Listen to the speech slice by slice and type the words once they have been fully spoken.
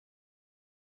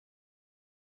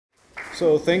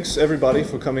So thanks everybody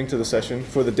for coming to the session,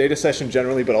 for the data session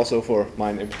generally, but also for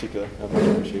mine in particular. I much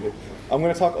appreciate it. I'm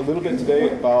going to talk a little bit today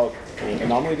about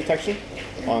anomaly detection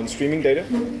on streaming data,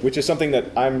 which is something that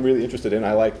I'm really interested in.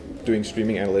 I like doing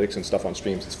streaming analytics and stuff on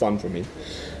streams. It's fun for me.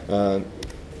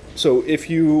 So if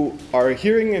you are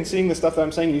hearing and seeing the stuff that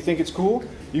I'm saying and you think it's cool,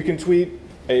 you can tweet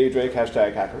 #Drake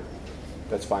 #hacker.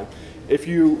 That's fine. If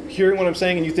you're hearing what I'm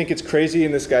saying and you think it's crazy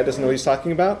and this guy doesn't know what he's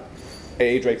talking about,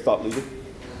 Drake thought leader.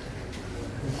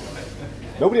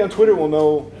 Nobody on Twitter will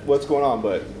know what's going on,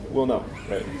 but we'll know,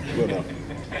 right? We'll know.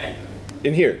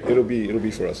 In here, it'll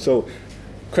be for us. So,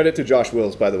 credit to Josh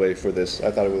Wills, by the way, for this. I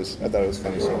thought it was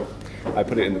funny, so I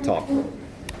put it in the talk.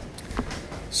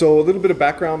 So, a little bit of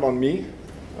background on me.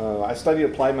 I studied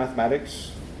applied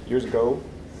mathematics years ago,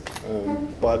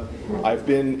 but I've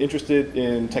been interested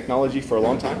in technology for a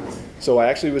long time. So I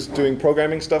actually was doing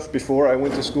programming stuff before I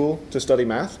went to school to study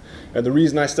math. And the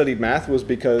reason I studied math was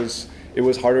because it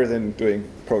was harder than doing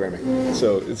programming.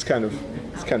 So it's kind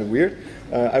of weird.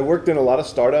 I worked in a lot of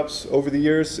startups over the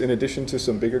years, in addition to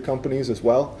some bigger companies as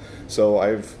well. So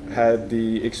I've had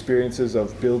the experiences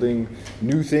of building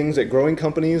new things at growing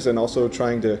companies and also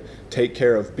trying to take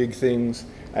care of big things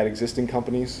at existing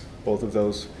companies. Both of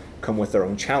those come with their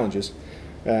own challenges.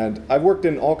 And I've worked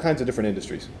in all kinds of different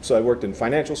industries. So I worked in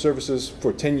financial services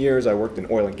for 10 years. I worked in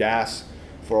oil and gas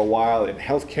for a while, in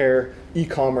healthcare,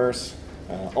 e-commerce,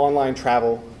 online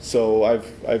travel. So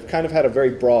I've kind of had a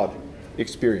very broad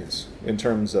experience in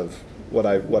terms of what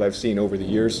I've seen over the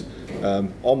years.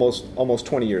 Almost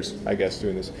 20 years, I guess,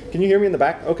 doing this. Can you hear me in the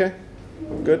back? Okay,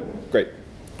 good, great.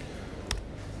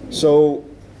 So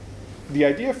the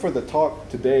idea for the talk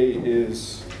today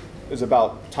is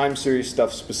about time series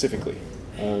stuff specifically.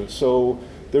 So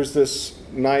there's this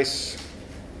nice,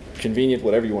 convenient,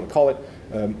 whatever you want to call it,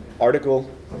 article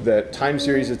that time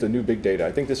series is the new big data.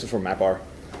 I think this is from MapR.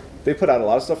 They put out a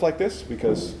lot of stuff like this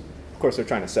because, of course, they're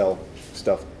trying to sell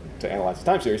stuff to analyze the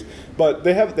time series. But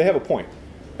they have a point.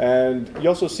 And you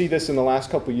also see this in the last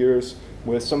couple of years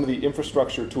with some of the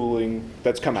infrastructure tooling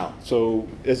that's come out. So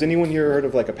has anyone here heard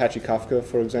of like Apache Kafka,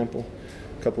 for example?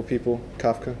 A couple people,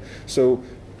 Kafka. So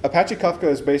Apache Kafka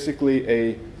is basically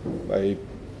a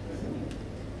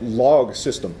log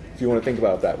system, if you want to think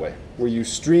about it that way, where you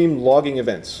stream logging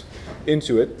events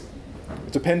into it.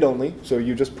 It's append only, so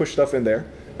you just push stuff in there,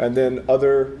 and then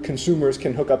other consumers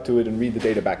can hook up to it and read the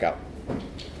data back out.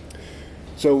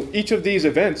 So each of these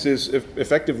events is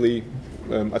effectively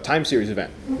a time series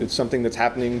event. It's something that's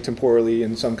happening temporally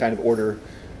in some kind of order,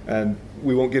 and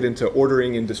we won't get into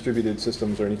ordering in distributed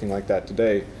systems or anything like that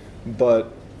today,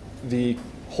 but the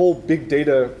whole big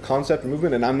data concept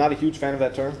movement, and I'm not a huge fan of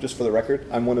that term, just for the record.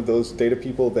 I'm one of those data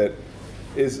people that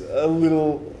is a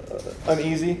little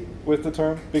uneasy with the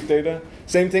term big data.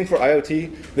 Same thing for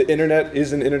IoT. The internet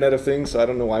is an internet of things, so I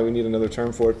don't know why we need another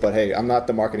term for it, but hey, I'm not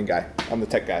the marketing guy. I'm the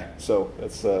tech guy, so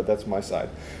that's my side.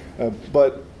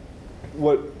 But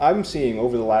what I'm seeing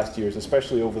over the last years,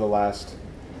 especially over the last,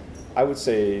 I would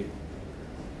say,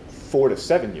 4 to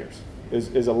 7 years,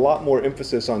 is a lot more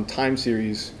emphasis on time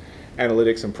series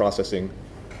analytics and processing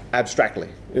abstractly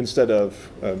instead of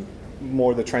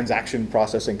more the transaction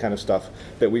processing kind of stuff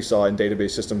that we saw in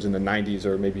database systems in the 90s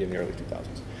or maybe in the early 2000s.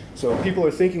 So people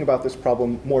are thinking about this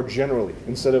problem more generally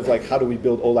instead of like how do we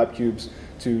build OLAP cubes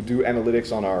to do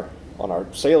analytics on our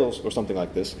sales or something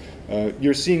like this.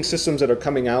 You're seeing systems that are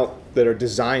coming out that are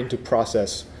designed to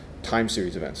process time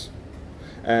series events.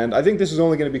 And I think this is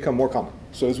only going to become more common.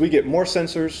 So as we get more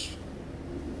sensors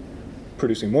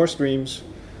producing more streams,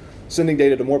 sending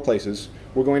data to more places,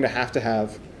 we're going to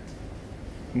have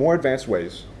more advanced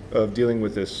ways of dealing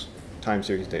with this time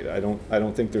series data. I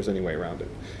don't think there's any way around it.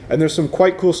 And there's some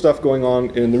quite cool stuff going on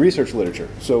in the research literature.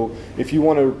 So if you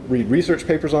want to read research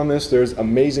papers on this, there's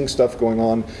amazing stuff going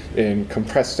on in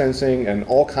compressed sensing and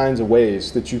all kinds of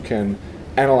ways that you can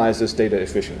analyze this data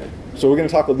efficiently. So we're going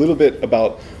to talk a little bit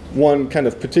about one kind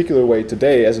of particular way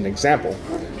today as an example,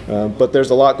 but there's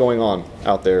a lot going on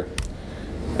out there.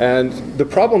 And the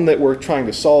problem that we're trying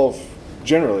to solve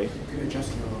generally.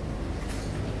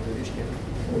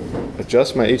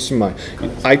 Adjust my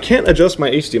HDMI. I can't adjust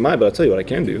my HDMI, but I'll tell you what I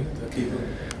can do.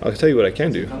 I'll tell you what I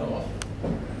can do.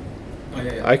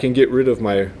 I can get rid of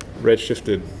my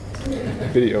red-shifted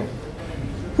video.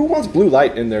 Who wants blue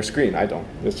light in their screen? I don't.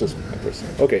 It's just my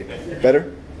personal. Okay,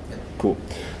 better? Cool.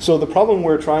 So the problem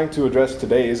we're trying to address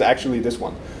today is actually this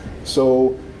one.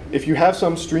 So if you have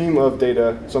some stream of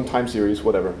data, some time series,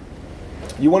 whatever,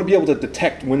 you want to be able to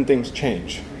detect when things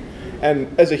change. And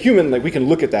as a human, like, we can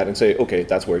look at that and say, okay,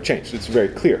 that's where it changed. It's very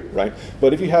clear, right?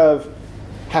 But if you have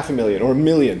 500,000 or 1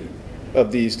 million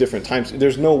of these different times,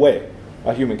 there's no way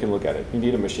a human can look at it. You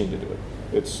need a machine to do it.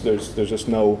 There's just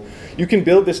no, you can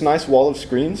build this nice wall of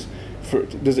screens.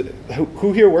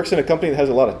 Who here works in a company that has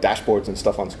a lot of dashboards and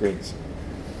stuff on screens?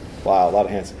 Wow, a lot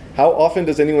of hands. How often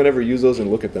does anyone ever use those and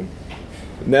look at them?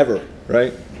 Never,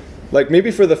 right? Like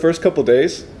maybe for the first couple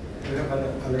days. You have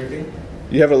alerting?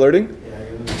 You have alerting? Yeah,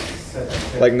 you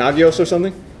set like Nagios or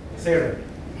something? Siren.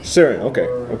 Siren, okay,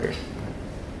 okay.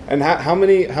 And how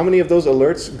many of those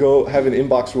alerts have an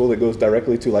inbox rule that goes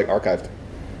directly to like archived?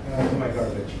 To my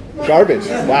garbage. Garbage,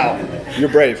 wow. You're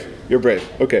brave, you're brave.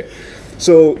 Okay,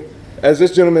 so as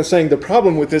this gentleman is saying, the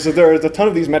problem with this is there is a ton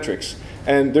of these metrics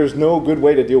and there's no good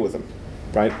way to deal with them.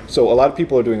 Right? So a lot of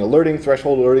people are doing alerting.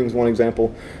 Threshold alerting is one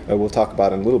example we'll talk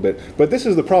about in a little bit. But this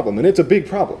is the problem, and it's a big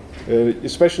problem.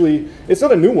 Especially, it's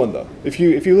not a new one though. If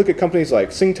you look at companies like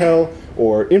Singtel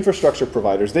or infrastructure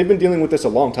providers, they've been dealing with this a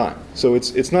long time. So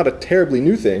it's not a terribly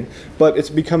new thing, but it's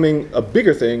becoming a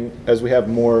bigger thing as we have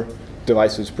more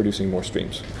devices producing more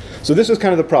streams. So this is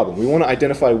kind of the problem. We want to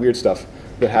identify weird stuff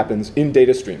that happens in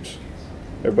data streams.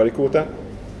 Everybody cool with that? All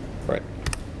right.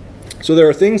 So there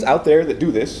are things out there that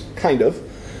do this, kind of,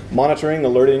 monitoring,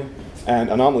 alerting,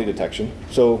 and anomaly detection.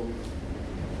 So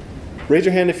raise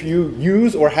your hand if you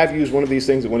use or have used one of these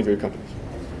things at one of your companies.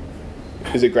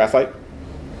 Is it graphite?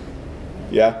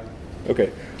 Yeah?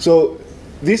 Okay. So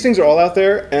these things are all out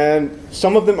there, and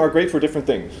some of them are great for different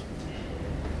things.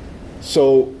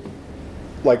 So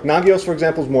like Nagios, for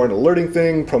example, is more an alerting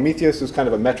thing. Prometheus is kind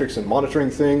of a metrics and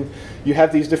monitoring thing. You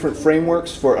have these different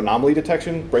frameworks for anomaly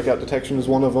detection. Breakout detection is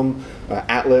one of them.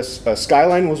 Atlas.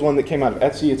 Skyline was one that came out of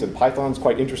Etsy. It's in Python. It's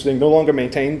quite interesting. No longer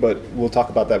maintained, but we'll talk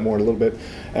about that more in a little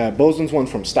bit. Bosun's one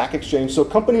from Stack Exchange. So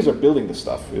companies are building this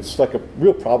stuff. It's like a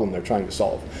real problem they're trying to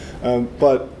solve.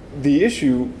 But the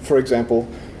issue, for example,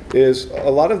 is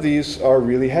a lot of these are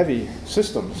really heavy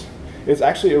systems. It's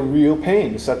actually a real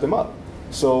pain to set them up.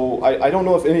 So I don't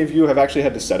know if any of you have actually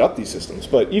had to set up these systems,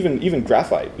 but even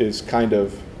graphite is kind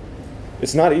of,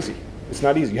 it's not easy. It's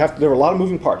not easy. There are a lot of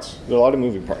moving parts.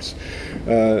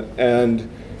 And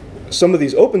some of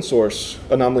these open source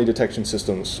anomaly detection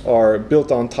systems are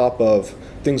built on top of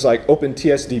things like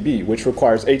OpenTSDB, which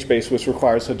requires HBase, which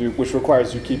requires Hadoop, which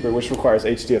requires Zookeeper, which requires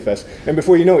HDFS. And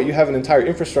before you know it, you have an entire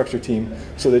infrastructure team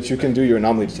so that you can do your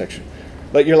anomaly detection.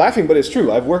 Like, you're laughing, but it's true.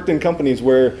 I've worked in companies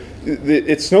where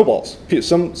it snowballs.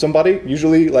 Somebody,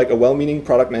 usually like a well-meaning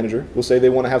product manager, will say they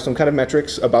want to have some kind of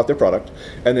metrics about their product,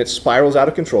 and it spirals out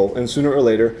of control, and sooner or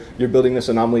later, you're building this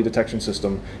anomaly detection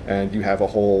system, and you have a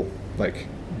whole like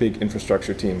big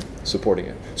infrastructure team supporting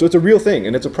it. So it's a real thing,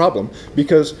 and it's a problem,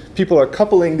 because people are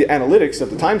coupling the analytics of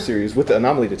the time series with the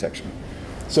anomaly detection.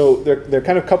 So they're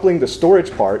kind of coupling the storage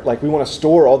part, like we want to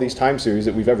store all these time series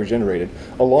that we've ever generated,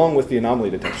 along with the anomaly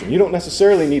detection. You don't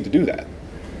necessarily need to do that.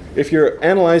 If you're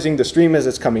analyzing the stream as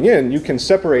it's coming in, you can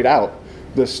separate out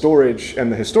the storage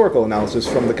and the historical analysis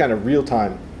from the kind of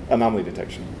real-time anomaly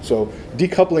detection. So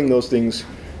decoupling those things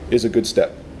is a good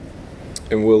step.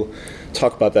 And we'll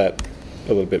talk about that a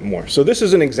little bit more. So this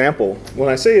is an example. When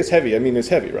I say it's heavy, I mean it's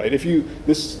heavy, right? If you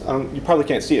probably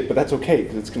can't see it, but that's okay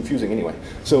because it's confusing anyway.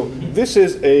 So this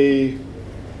is a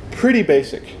pretty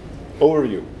basic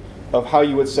overview of how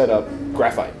you would set up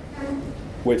graphite,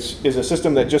 which is a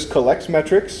system that just collects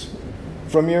metrics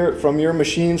from your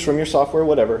machines, from your software,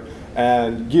 whatever,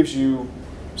 and gives you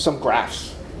some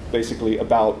graphs basically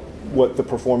about what the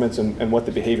performance and what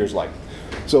the behavior is like.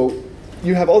 So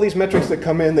you have all these metrics that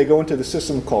come in, they go into the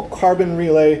system called Carbon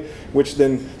Relay, which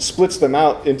then splits them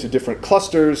out into different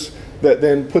clusters that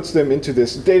then puts them into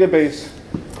this database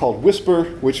called Whisper,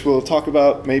 which we'll talk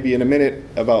about maybe in a minute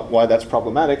about why that's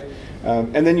problematic.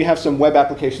 And then you have some web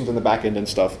applications in the back end and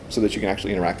stuff so that you can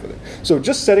actually interact with it. So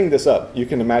just setting this up, you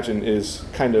can imagine, is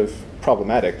kind of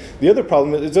problematic. The other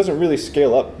problem is it doesn't really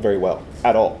scale up very well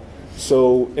at all.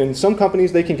 So in some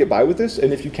companies, they can get by with this,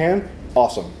 and if you can,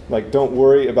 awesome. Like, don't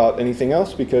worry about anything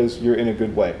else because you're in a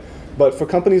good way. But for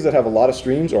companies that have a lot of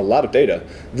streams or a lot of data,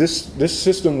 this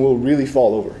system will really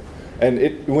fall over.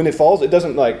 And when it falls, it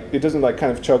doesn't like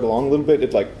kind of chug along a little bit.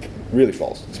 It like really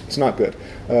falls. It's not good.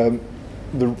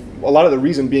 A lot of the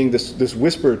reason being this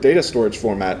Whisper data storage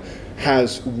format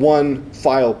has one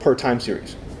file per time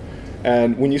series.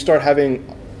 And when you start having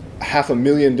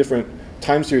 500,000 different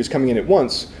time series coming in at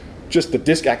once, just the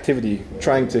disk activity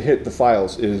trying to hit the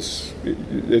files it's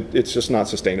just not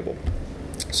sustainable.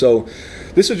 So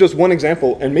this is just one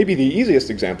example, and maybe the easiest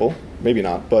example, maybe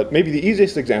not, but maybe the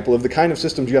easiest example of the kind of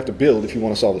systems you have to build if you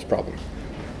want to solve this problem.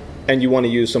 And you want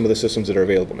to use some of the systems that are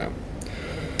available now.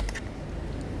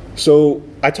 So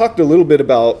I talked a little bit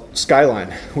about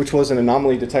Skyline, which was an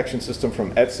anomaly detection system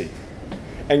from Etsy.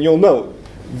 And you'll note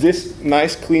this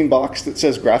nice clean box that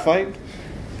says graphite,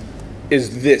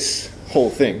 is this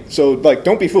whole thing. So like,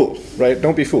 don't be fooled, right?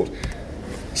 Don't be fooled.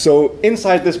 So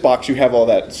inside this box, you have all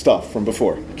that stuff from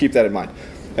before. Keep that in mind.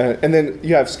 And then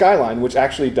you have Skyline, which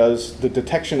actually does the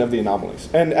detection of the anomalies.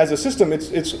 And as a system,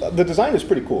 the design is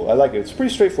pretty cool. I like it. It's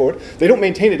pretty straightforward. They don't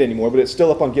maintain it anymore, but it's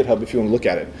still up on GitHub if you want to look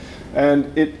at it.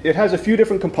 And it has a few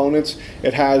different components.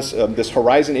 It has this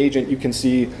Horizon agent you can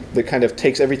see that kind of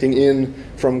takes everything in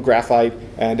from Graphite.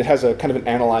 And it has a kind of an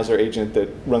analyzer agent that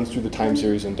runs through the time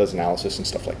series and does analysis and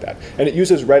stuff like that. And it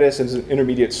uses Redis as an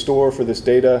intermediate store for this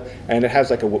data. And it has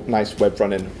like a nice web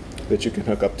front end that you can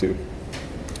hook up to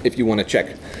if you want to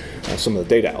check some of the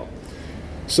data out.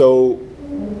 So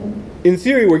in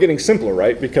theory, we're getting simpler,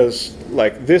 right? Because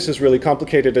like this is really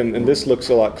complicated and this looks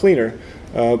a lot cleaner,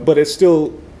 but it's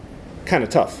still kind of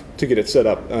tough to get it set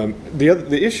up.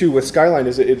 The issue with Skyline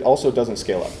is that it also doesn't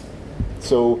scale up.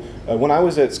 So when I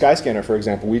was at Skyscanner, for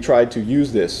example, we tried to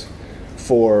use this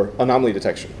for anomaly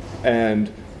detection,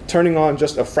 and turning on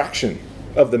just a fraction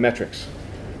of the metrics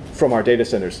from our data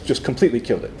centers just completely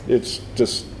killed it. It's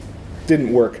just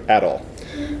didn't work at all.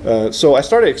 So I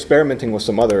started experimenting with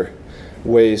some other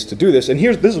ways to do this, and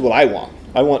this is what I want.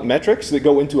 I want metrics that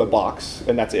go into a box,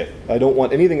 and that's it. I don't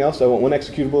want anything else. I want one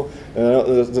executable.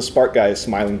 The Spark guy is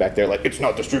smiling back there like, it's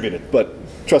not distributed, but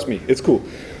trust me, it's cool.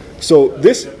 So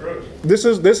this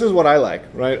is what I like,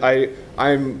 right?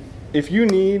 If you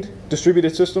need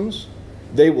distributed systems,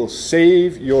 they will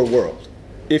save your world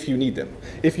if you need them.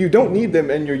 If you don't need them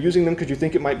and you're using them because you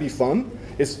think it might be fun,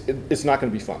 it's not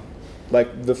going to be fun.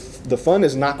 Like the fun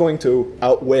is not going to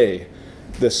outweigh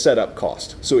the setup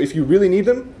cost. So if you really need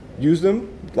them, use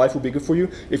them. Life will be good for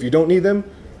you. If you don't need them,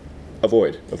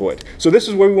 avoid. So this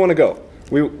is where we want to go.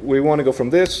 We want to go from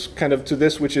this kind of to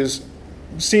this, which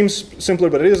seems simpler,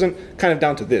 but it isn't, kind of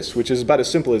down to this, which is about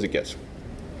as simple as it gets.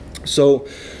 So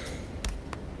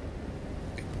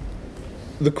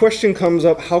the question comes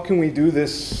up, how can we do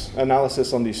this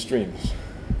analysis on these streams,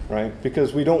 right?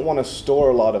 Because we don't want to store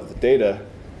a lot of the data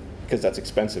because that's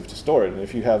expensive to store it. And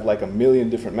if you have like 1 million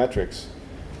different metrics,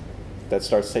 that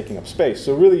starts taking up space.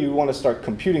 So really you want to start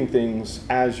computing things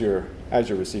as you're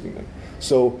receiving them.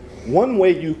 So one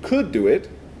way you could do it,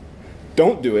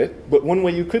 don't do it, but one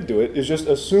way you could do it is just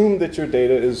assume that your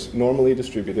data is normally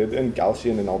distributed and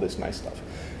Gaussian and all this nice stuff.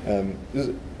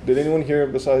 Did anyone here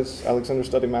besides Alexander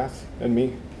study math and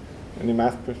me? Any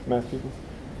math people?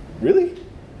 Really?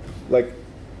 Like,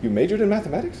 you majored in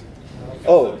mathematics?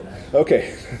 Oh,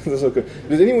 okay. That's okay.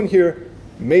 Does anyone here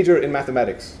major in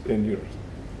mathematics in yours?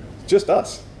 Just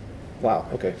us. Wow,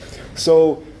 okay.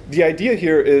 So the idea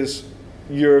here is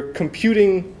you're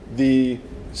computing the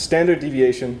standard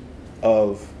deviation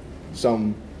of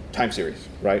some time series,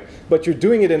 right? But you're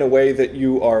doing it in a way that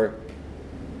you are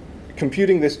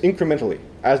computing this incrementally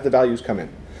as the values come in.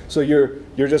 So you're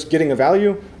just getting a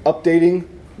value, updating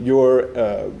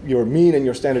your mean and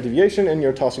your standard deviation, and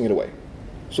you're tossing it away.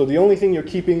 So the only thing you're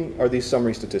keeping are these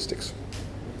summary statistics.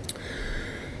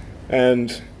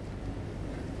 And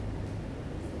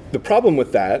the problem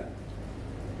with that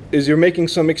is you're making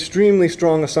some extremely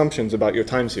strong assumptions about your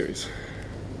time series.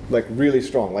 Like really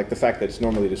strong, like the fact that it's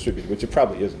normally distributed, which it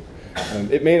probably isn't.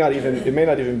 It may not even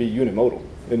be unimodal,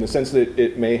 in the sense that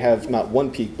it may have not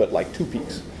one peak, but like 2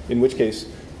 peaks, in which case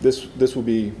this will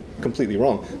be completely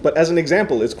wrong. But as an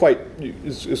example, it's quite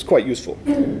useful.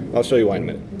 I'll show you why in a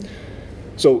minute.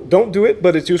 So don't do it,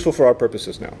 but it's useful for our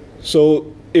purposes now.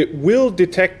 So it will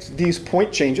detect these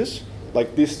point changes,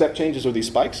 like these step changes or these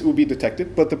spikes, it will be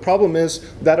detected. But the problem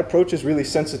is that approach is really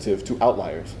sensitive to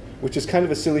outliers, which is kind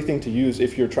of a silly thing to use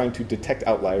if you're trying to detect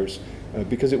outliers,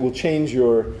 because it will change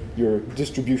your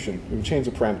distribution. It will change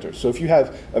the parameters. So if you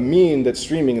have a mean that's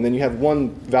streaming and then you have one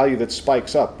value that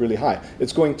spikes up really high,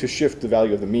 it's going to shift the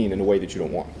value of the mean in a way that you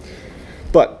don't want.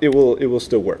 But it will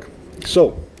still work.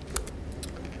 So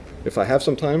if I have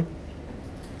some time,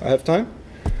 I have time?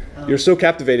 You're so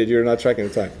captivated you're not tracking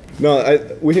the time.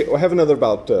 No, we have another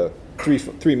about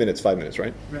 3 minutes, 5 minutes,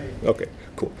 right? Right. Okay,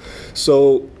 cool.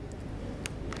 So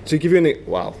to give you an,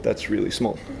 wow, that's really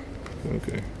small.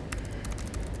 Okay.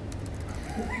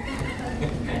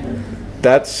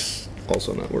 That's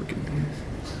also not working.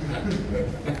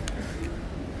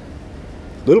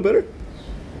 A little better?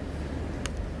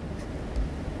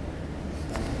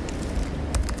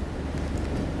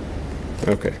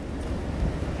 Okay.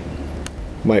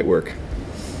 Might work.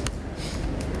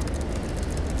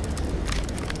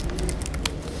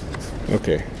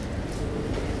 Okay.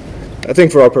 I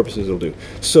think for our purposes it'll do.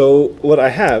 So what I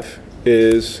have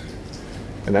is,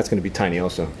 and that's going to be tiny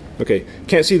also. Okay,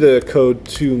 can't see the code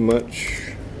too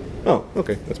much. Oh,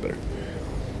 okay, that's better.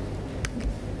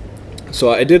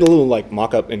 So I did a little like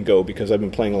mock-up in Go because I've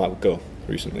been playing a lot with Go.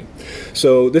 recently.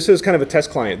 So this is kind of a test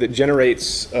client that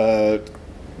generates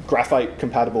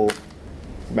graphite-compatible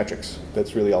metrics.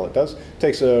 That's really all it does. It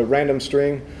takes a random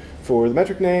string for the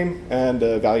metric name and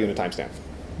a value and a timestamp.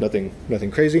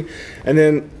 Nothing crazy. And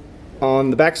then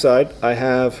on the back side, I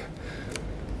have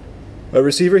a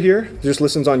receiver here. It just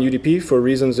listens on UDP for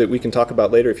reasons that we can talk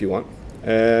about later if you want.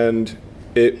 And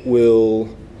it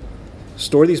will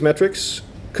store these metrics,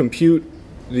 compute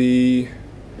the,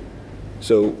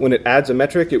 so when it adds a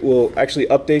metric, it will actually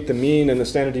update the mean and the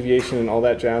standard deviation and all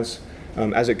that jazz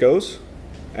as it goes.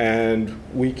 And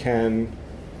we can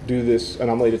do this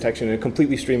anomaly detection in a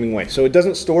completely streaming way. So it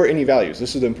doesn't store any values.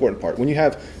 This is the important part. When you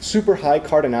have super high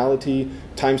cardinality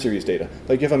time series data,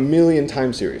 like you have 1 million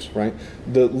time series, right?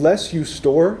 The less you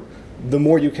store, the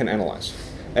more you can analyze.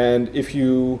 And if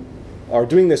you are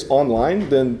doing this online,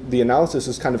 then the analysis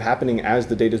is kind of happening as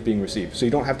the data is being received. So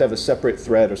you don't have to have a separate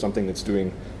thread or something that's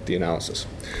doing the analysis.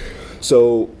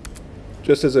 So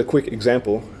just as a quick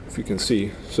example, if you can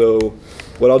see. So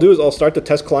what I'll do is I'll start the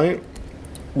test client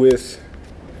with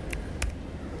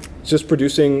just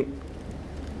producing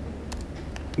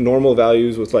normal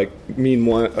values with like mean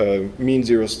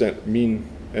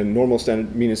and normal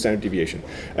standard, mean and standard deviation.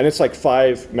 And it's like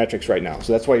 5 metrics right now.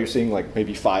 So that's why you're seeing like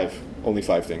maybe only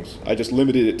 5 things. I just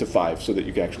limited it to 5 so that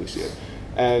you can actually see it.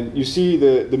 And you see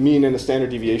the mean and the standard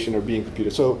deviation are being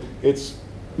computed. So it's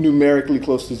numerically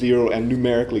close to 0 and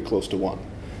numerically close to 1.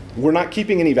 We're not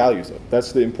keeping any values though.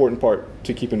 That's the important part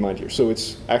to keep in mind here. So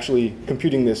it's actually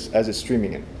computing this as it's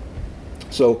streaming in.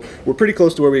 So we're pretty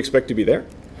close to where we expect to be there.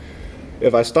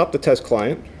 If I stop the test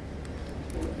client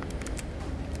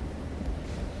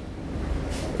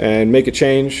and make a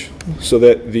change so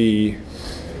that the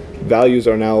values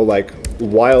are now like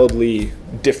wildly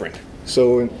different.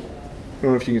 So I don't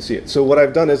know if you can see it. So what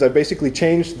I've done is I've basically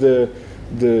changed the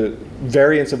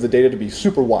variance of the data to be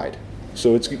super wide.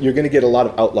 So you're going to get a lot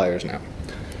of outliers now.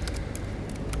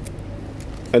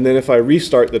 And then if I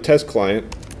restart the test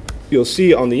client, you'll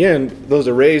see on the end, those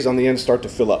arrays on the end start to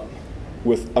fill up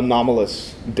with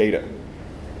anomalous data.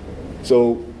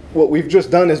 So what we've just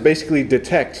done is basically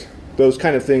detect those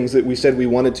kind of things that we said we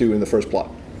wanted to in the first plot.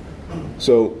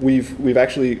 So we've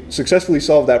actually successfully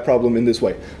solved that problem in this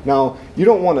way. Now, you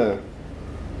don't want to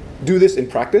do this in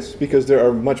practice because there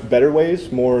are much better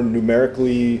ways, more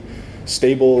numerically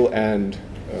stable and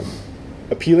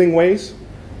appealing ways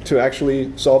to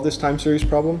actually solve this time series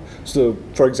problem. So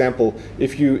for example,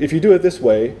 if you do it this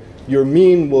way, your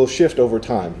mean will shift over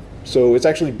time. So it's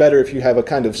actually better if you have a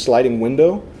kind of sliding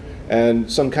window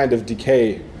and some kind of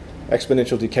decay,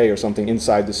 exponential decay or something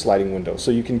inside the sliding window.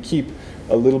 So you can keep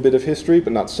a little bit of history,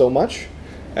 but not so much.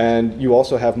 And you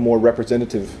also have more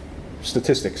representative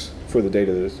statistics for the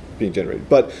data that is being generated.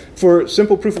 But for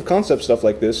simple proof of concept stuff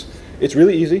like this, it's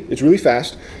really easy, it's really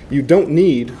fast. You don't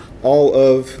need all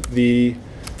of the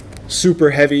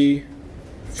super heavy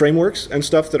frameworks and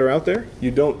stuff that are out there.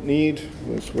 You don't need,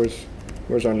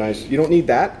 where's our nice, you don't need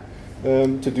that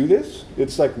to do this.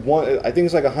 It's like I think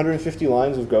it's like 150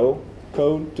 lines of Go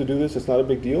code to do this. It's not a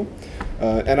big deal.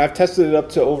 And I've tested it up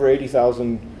to over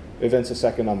 80,000 events a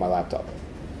second on my laptop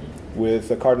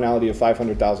with a cardinality of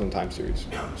 500,000 time series.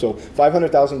 So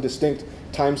 500,000 distinct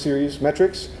time series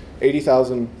metrics,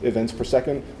 80,000 events per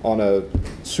second on a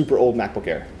super old MacBook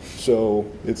Air. So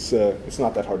it's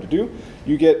not that hard to do.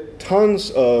 You get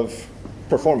tons of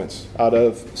performance out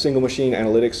of single machine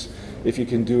analytics if you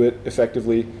can do it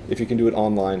effectively, if you can do it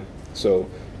online. So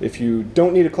if you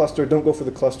don't need a cluster, don't go for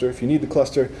the cluster. If you need the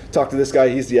cluster, talk to this guy,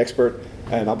 he's the expert,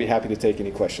 and I'll be happy to take any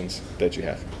questions that you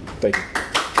have. Thank you.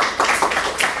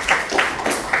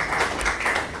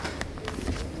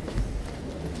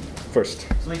 First.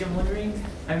 So like I'm wondering,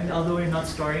 I mean, although we're not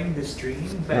storing the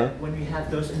stream, but when we have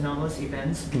those anomalous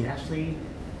events, we actually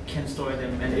can store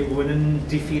them, and it wouldn't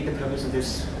defeat the purpose of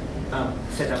this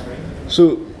setup, right?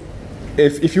 So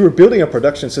if you were building a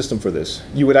production system for this,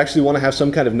 you would actually want to have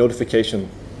some kind of notification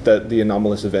that the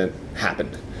anomalous event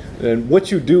happened. And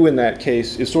what you do in that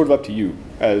case is sort of up to you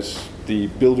as the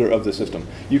builder of the system.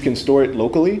 You can store it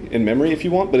locally in memory if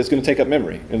you want, but it's going to take up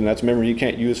memory, and that's memory you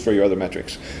can't use for your other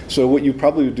metrics. So what you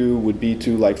probably would do would be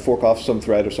to like fork off some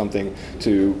thread or something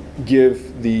to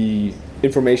give the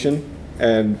information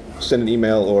and send an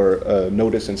email or a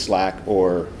notice in Slack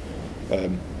or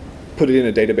put it in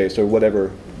a database or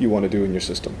whatever you want to do in your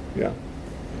system. Yeah.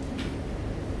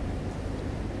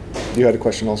 You had a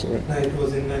question also, right? No, it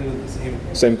was in line with the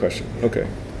same. Same question. Okay.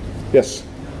 Yes.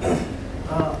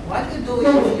 What to do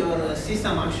if your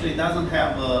system actually doesn't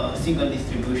have a single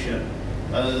distribution?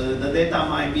 The data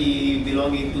might be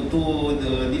belonging to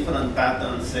two different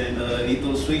patterns, and it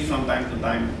will switch from time to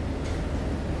time.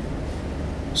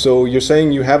 So you're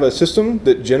saying you have a system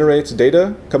that generates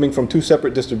data coming from two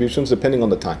separate distributions depending on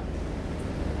the time.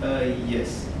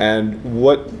 Yes. And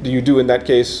what do you do in that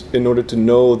case in order to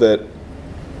know that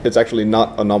it's actually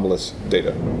not anomalous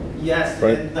data? Yes,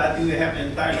 right? and that you have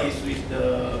entirely switched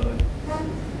the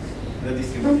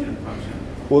distribution function.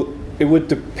 Well, it would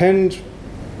depend,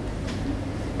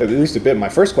 at least a bit. My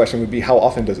first question would be, how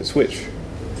often does it switch?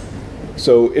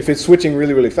 So if it's switching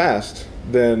really, really fast,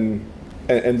 then,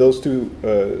 and those two,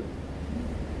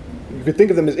 you could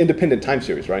think of them as independent time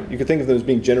series, right? You could think of them as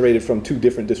being generated from two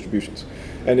different distributions.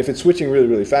 And if it's switching really,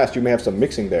 really fast, you may have some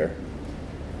mixing there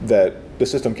that the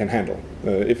system can handle.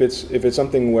 If it's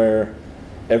something where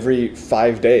every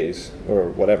 5 days or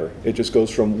whatever, it just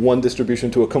goes from one distribution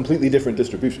to a completely different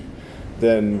distribution,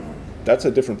 then that's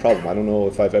a different problem. I don't know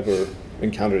if I've ever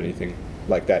encountered anything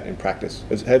like that in practice.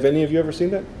 Have any of you ever seen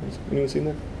that? Has anyone seen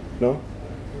that? No?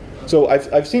 So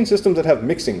I've seen systems that have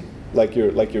mixing, like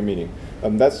you're meaning.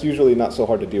 That's usually not so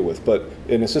hard to deal with. But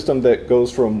in a system that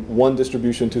goes from one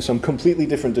distribution to some completely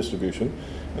different distribution,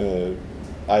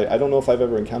 I don't know if I've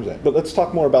ever encountered that. But let's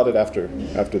talk more about it after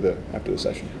the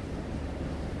session.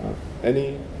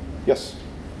 Any? Yes.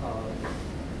 I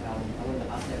want to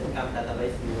ask what kind of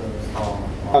database you will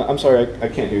store? I'm sorry, I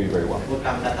can't hear you very well. What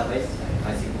kind of database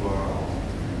I think for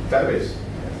Database?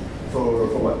 For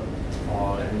what?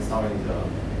 installing the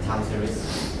time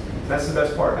series? That's the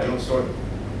best part. I don't store them.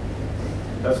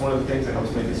 That's one of the things that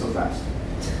helps make it so fast.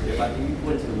 But you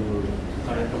want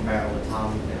to compare all the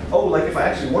time. Oh, like if I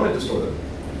actually wanted to store them.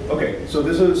 Okay, so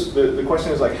this is the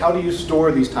question is like, how do you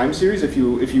store these time series if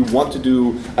you want to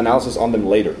do analysis on them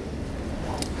later?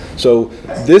 So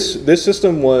this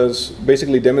system was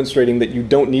basically demonstrating that you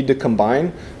don't need to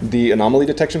combine the anomaly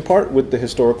detection part with the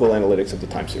historical analytics of the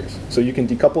time series. So you can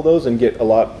decouple those and get a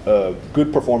lot of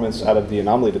good performance out of the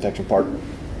anomaly detection part,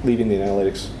 leaving the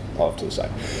analytics off to the side.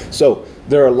 So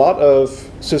there are a lot of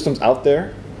systems out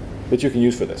there that you can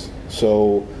use for this.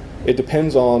 So it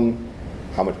depends on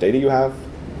how much data you have,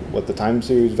 what the time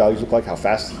series values look like, how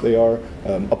fast they are.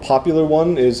 A popular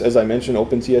one is, as I mentioned,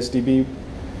 OpenTSDB.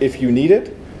 If you need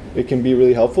it, it can be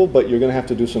really helpful, but you're going to have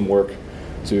to do some work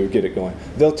to get it going.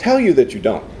 They'll tell you that you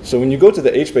don't. So when you go to the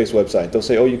HBase website, they'll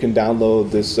say, oh, you can download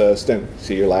this stem.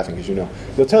 See, you're laughing because you know.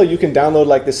 They'll tell you can download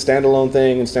like this standalone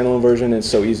thing and standalone version, and it's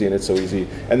so easy and it's so easy.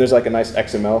 And there's like a nice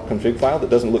XML config file that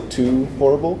doesn't look too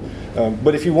horrible.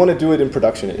 But if you want to do it in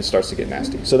production, it starts to get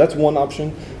nasty. So that's one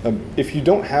option. If you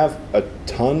don't have a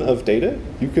ton of data,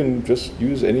 you can just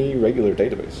use any regular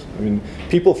database. I mean,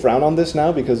 people frown on this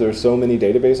now because there are so many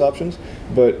database options,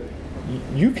 but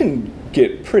you can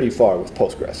get pretty far with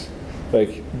Postgres.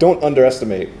 Like, don't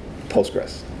underestimate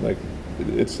Postgres. Like,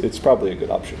 it's probably a good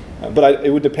option. But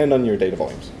it would depend on your data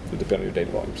volumes. It would depend on your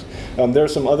data volumes. There are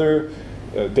some other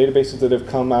databases that have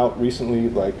come out recently,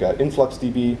 like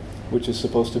InfluxDB, which is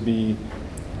supposed to be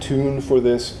tuned for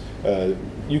this.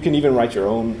 You can even write your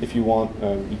own if you want.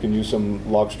 You can use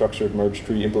some log structured merge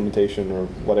tree implementation or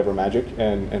whatever magic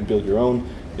and build your own.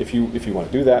 If you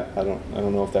want to do that, I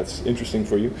don't know if that's interesting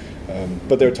for you,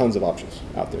 but there are tons of options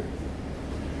out there.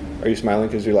 Are you smiling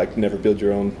because you're like, never build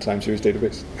your own time series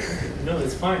database? No,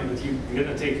 it's fine, but you're going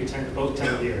to take you about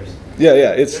 10 years.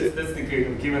 Yeah, That's the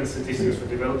given statistics for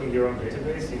developing your own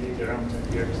database. You need around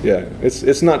 10 years. Yeah,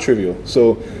 it's not trivial.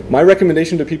 So my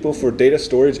recommendation to people for data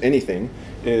storage, anything,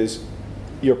 is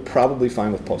you're probably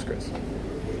fine with Postgres.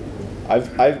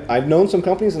 I've known some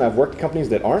companies and I've worked at companies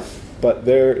that aren't, but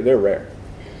they're rare.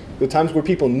 The times where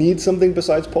people need something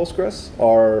besides Postgres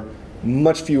are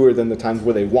much fewer than the times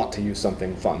where they want to use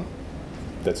something fun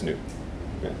that's new.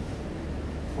 Yeah.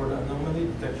 For the anomaly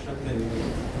detection, can you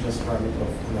just run it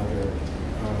off another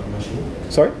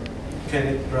machine? Sorry? Can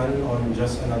it run on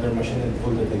just another machine and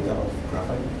pull the data of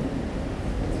graphite?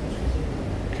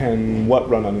 Can what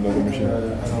run on another machine?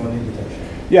 Anomaly detection.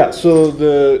 Yeah, so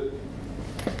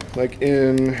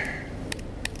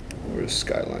where's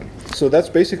Skyline? So that's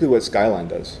basically what Skyline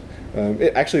does.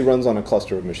 It actually runs on a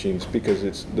cluster of machines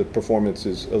because the performance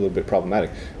is a little bit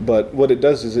problematic. But what it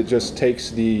does is it just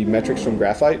takes the metrics from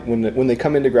Graphite. When they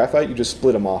come into Graphite, you just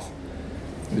split them off.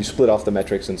 You split off the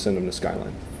metrics and send them to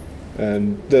Skyline.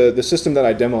 And the system that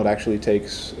I demoed actually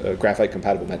takes Graphite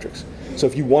compatible metrics. So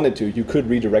if you wanted to, you could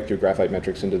redirect your Graphite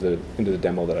metrics into the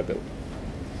demo that I built.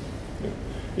 Yeah.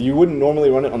 You wouldn't normally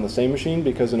run it on the same machine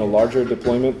because in a larger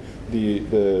deployment,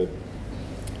 the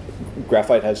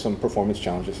Graphite has some performance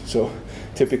challenges. So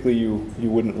typically you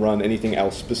wouldn't run anything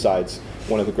else besides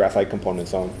one of the Graphite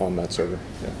components on that server.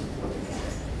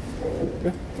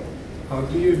 Yeah. How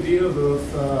do you deal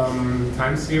with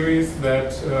time series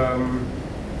that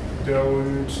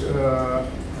don't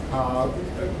are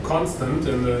constant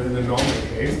in the normal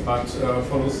case, but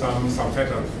follow some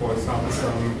patterns. For example,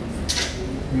 some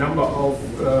number of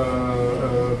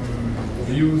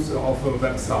views of a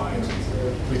website,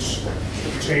 which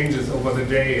changes over the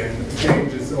day and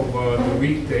changes over the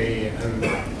weekday and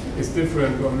is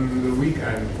different on the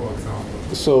weekend, for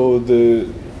example. So the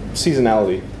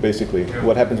seasonality, basically,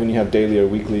 what happens when you have daily or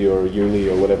weekly or yearly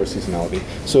or whatever seasonality.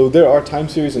 So there are time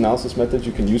series analysis methods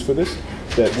you can use for this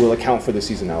that will account for the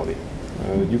seasonality.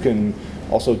 You can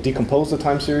also decompose the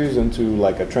time series into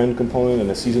like a trend component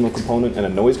and a seasonal component and a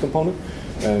noise component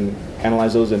and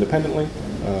analyze those independently.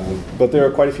 But there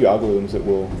are quite a few algorithms that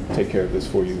will take care of this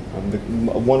for you. The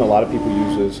one a lot of people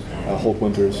use is Holt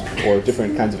Winters or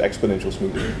different kinds of exponential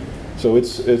smoothing. So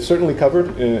it's certainly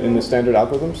covered in the standard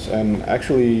algorithms, and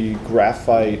actually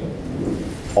Graphite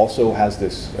also has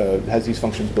these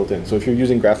functions built in. So if you're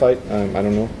using Graphite, I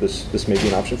don't know, this may be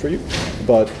an option for you,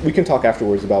 but we can talk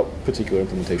afterwards about particular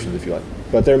implementations if you like.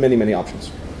 But there are many, many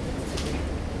options.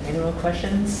 Any more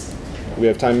questions? We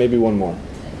have time, maybe one more.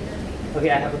 Okay,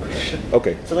 I have a question.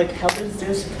 Okay. So like, how does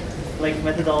this like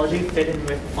methodology fit in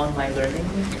with online learning,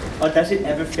 or does it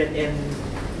ever fit in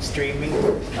streaming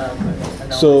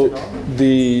analysis So at all?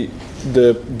 the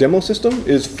demo system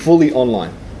is fully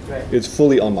online. Right. It's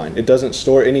fully online. It doesn't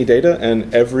store any data,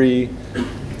 and every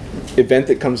event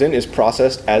that comes in is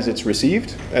processed as it's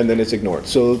received, and then it's ignored.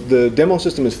 So the demo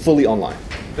system is fully online.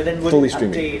 But then would fully it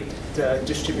streaming. update the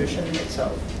distribution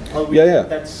itself? Or Yeah.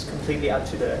 That's completely up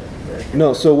to the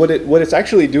No. So what it's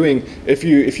actually doing, if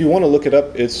you want to look it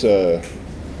up, it's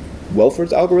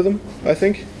Welford's algorithm, I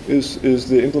think, is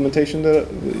the implementation that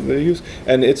they use,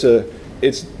 and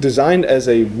it's designed as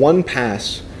a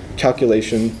one-pass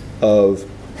calculation of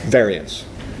variance.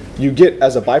 You get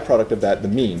as a byproduct of that the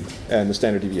mean and the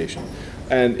standard deviation.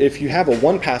 And if you have a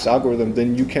one-pass algorithm,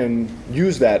 then you can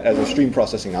use that as a stream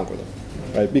processing algorithm,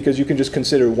 right? Because you can just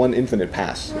consider one infinite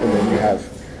pass, and then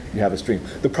you have a stream.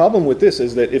 The problem with this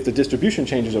is that if the distribution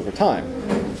changes over time,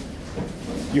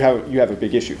 you have a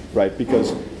big issue, right?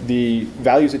 Because the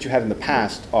values that you had in the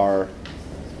past are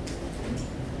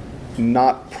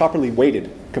not properly weighted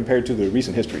compared to the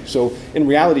recent history. So in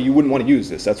reality, you wouldn't want to use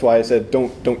this. That's why I said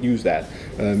don't use that.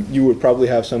 You would probably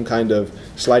have some kind of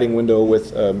sliding window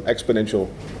with exponential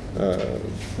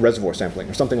reservoir sampling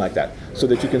or something like that, so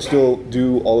that you can still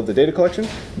do all of the data collection,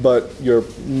 but you're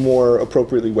more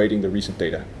appropriately weighting the recent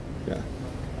data. Yeah.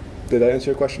 Did that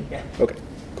answer your question? Yeah. Okay.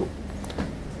 Cool.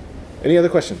 Any other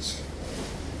questions?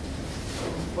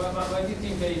 Why do you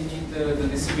think they need the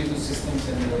distributed systems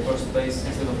in the first place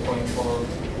instead of going for?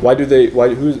 Why do they? Why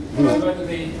do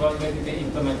they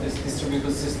implement this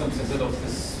distributed systems instead of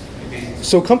this?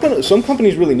 So some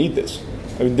companies really need this.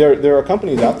 I mean, there are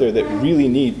companies out there that really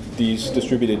need these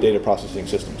distributed data processing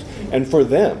systems, and for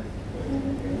them,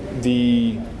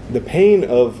 the pain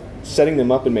of setting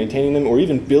them up and maintaining them, or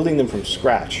even building them from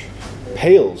scratch,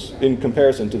 pales in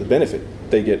comparison to the benefit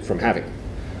they get from having them.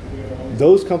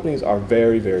 Those companies are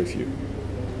very, very few.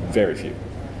 Very few.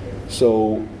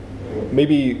 So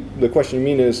maybe the question you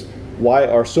mean is, why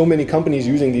are so many companies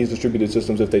using these distributed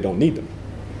systems if they don't need them?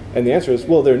 And the answer is,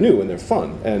 well, they're new and they're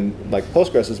fun. And like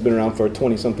Postgres has been around for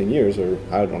 20-something years, or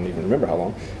I don't even remember how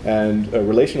long. And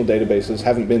relational databases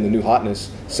haven't been the new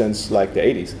hotness since like the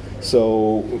 80s.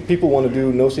 So people want to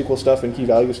do NoSQL stuff and key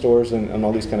value stores and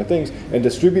all these kind of things. And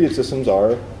distributed systems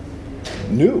are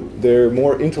new. They're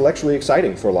more intellectually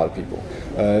exciting for a lot of people.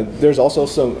 There's also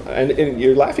some, and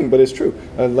you're laughing, but it's true.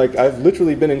 Like I've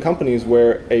literally been in companies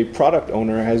where a product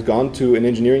owner has gone to an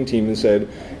engineering team and said,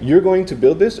 you're going to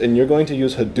build this and you're going to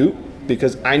use Hadoop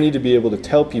because I need to be able to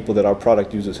tell people that our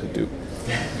product uses Hadoop.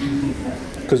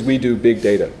 Because we do big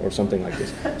data or something like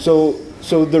this.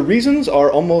 So the reasons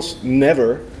are almost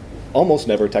never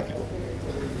technical.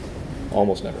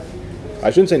 Almost never. I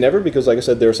shouldn't say never, because like I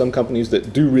said, there are some companies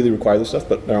that do really require this stuff,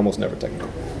 but they're almost never technical.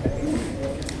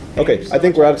 Okay, I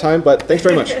think we're out of time, but thanks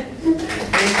very much.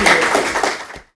 Thank you.